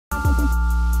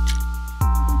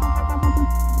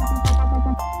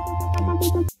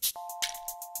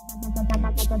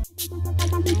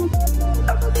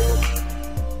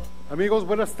Amigos,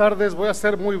 buenas tardes. Voy a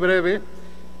ser muy breve.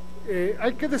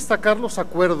 Hay que destacar los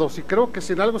acuerdos, y creo que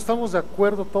si en algo estamos de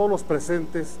acuerdo todos los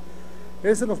presentes,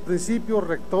 es en los principios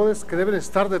rectores que deben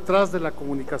estar detrás de la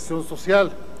comunicación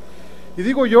social. Y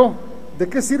digo yo, ¿de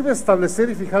qué sirve establecer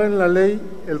y fijar en la ley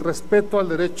el respeto al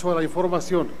derecho a la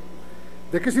información?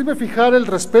 ¿De qué sirve fijar el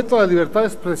respeto a la libertad de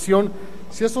expresión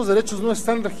si esos derechos no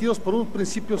están regidos por un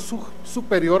principio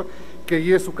superior que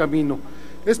guíe su camino?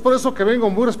 Es por eso que vengo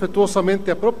muy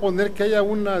respetuosamente a proponer que haya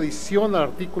una adición al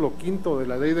artículo 5 de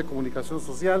la Ley de Comunicación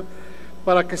Social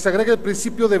para que se agregue el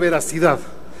principio de veracidad.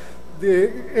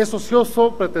 Es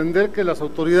ocioso pretender que las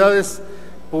autoridades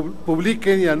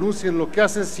publiquen y anuncien lo que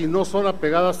hacen si no son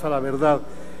apegadas a la verdad.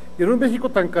 Y en un México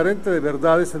tan carente de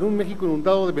verdades, en un México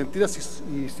inundado de mentiras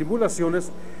y simulaciones,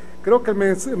 creo que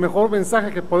el mejor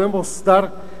mensaje que podemos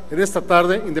dar en esta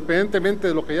tarde, independientemente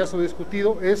de lo que ya se ha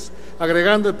discutido, es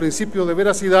agregando el principio de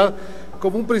veracidad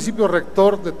como un principio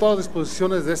rector de todas las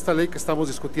disposiciones de esta ley que estamos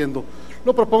discutiendo.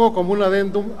 Lo propongo como un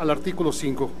adendum al artículo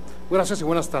 5. Gracias y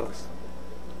buenas tardes.